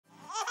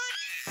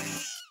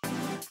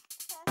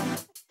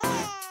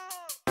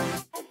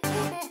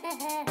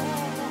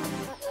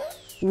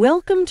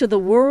Welcome to the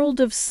world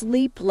of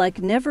sleep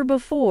like never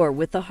before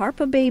with the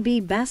HARPPA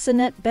Baby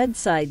Bassinet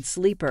Bedside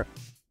Sleeper.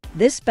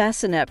 This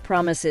bassinet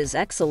promises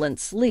excellent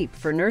sleep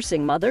for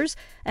nursing mothers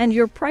and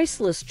your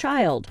priceless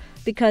child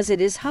because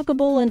it is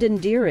huggable and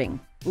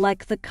endearing,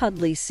 like the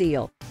cuddly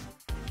seal.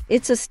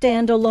 It's a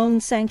standalone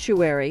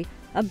sanctuary,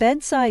 a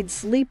bedside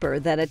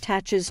sleeper that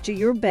attaches to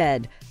your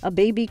bed, a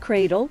baby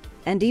cradle,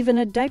 and even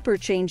a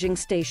diaper-changing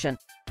station.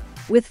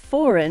 With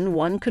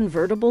 4-in-1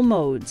 convertible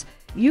modes,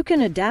 you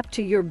can adapt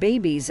to your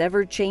baby's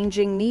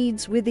ever-changing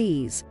needs with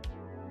ease.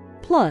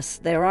 Plus,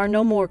 there are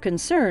no more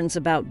concerns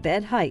about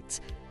bed heights.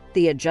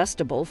 The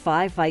adjustable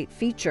 5-height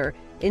feature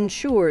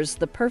ensures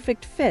the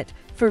perfect fit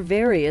for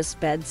various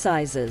bed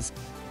sizes.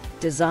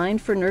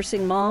 Designed for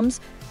nursing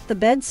moms, the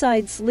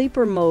bedside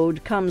sleeper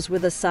mode comes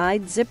with a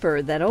side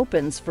zipper that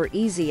opens for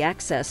easy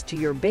access to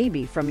your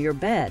baby from your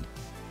bed.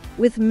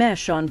 With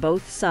mesh on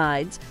both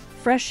sides,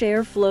 fresh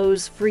air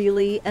flows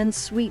freely and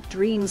sweet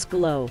dreams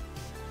glow.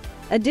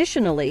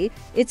 Additionally,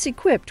 it's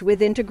equipped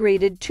with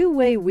integrated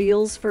two-way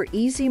wheels for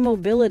easy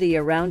mobility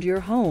around your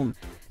home,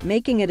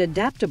 making it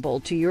adaptable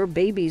to your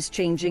baby's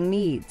changing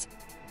needs.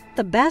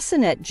 The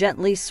bassinet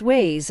gently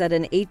sways at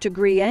an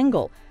 8-degree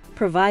angle,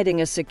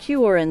 providing a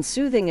secure and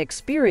soothing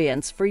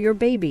experience for your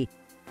baby.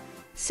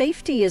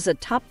 Safety is a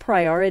top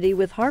priority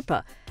with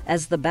HARPPA,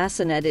 as the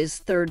bassinet is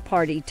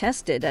third-party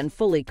tested and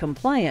fully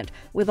compliant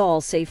with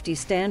all safety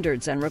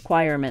standards and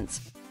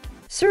requirements.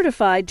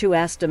 Certified to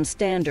ASTM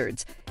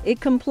standards, it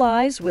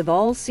complies with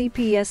all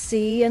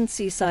CPSC and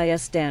CSIS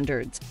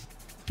standards.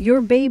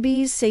 Your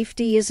baby's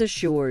safety is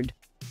assured.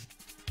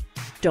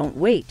 Don't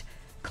wait.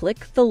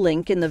 Click the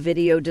link in the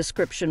video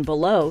description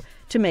below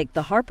to make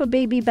the HARPPA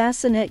Baby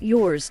Bassinet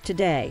yours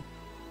today.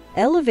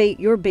 Elevate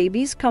your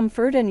baby's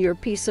comfort and your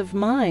peace of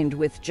mind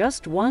with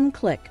just one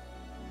click.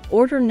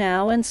 Order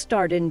now and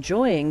start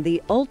enjoying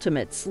the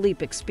ultimate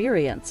sleep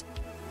experience.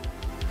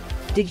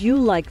 Did you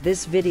like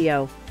this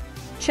video?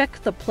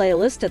 Check the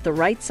playlist at the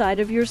right side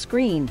of your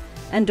screen,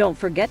 and don't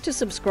forget to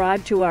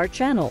subscribe to our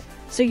channel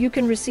so you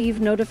can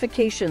receive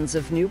notifications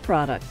of new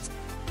products.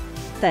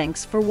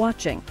 Thanks for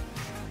watching.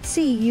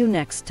 See you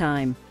next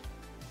time.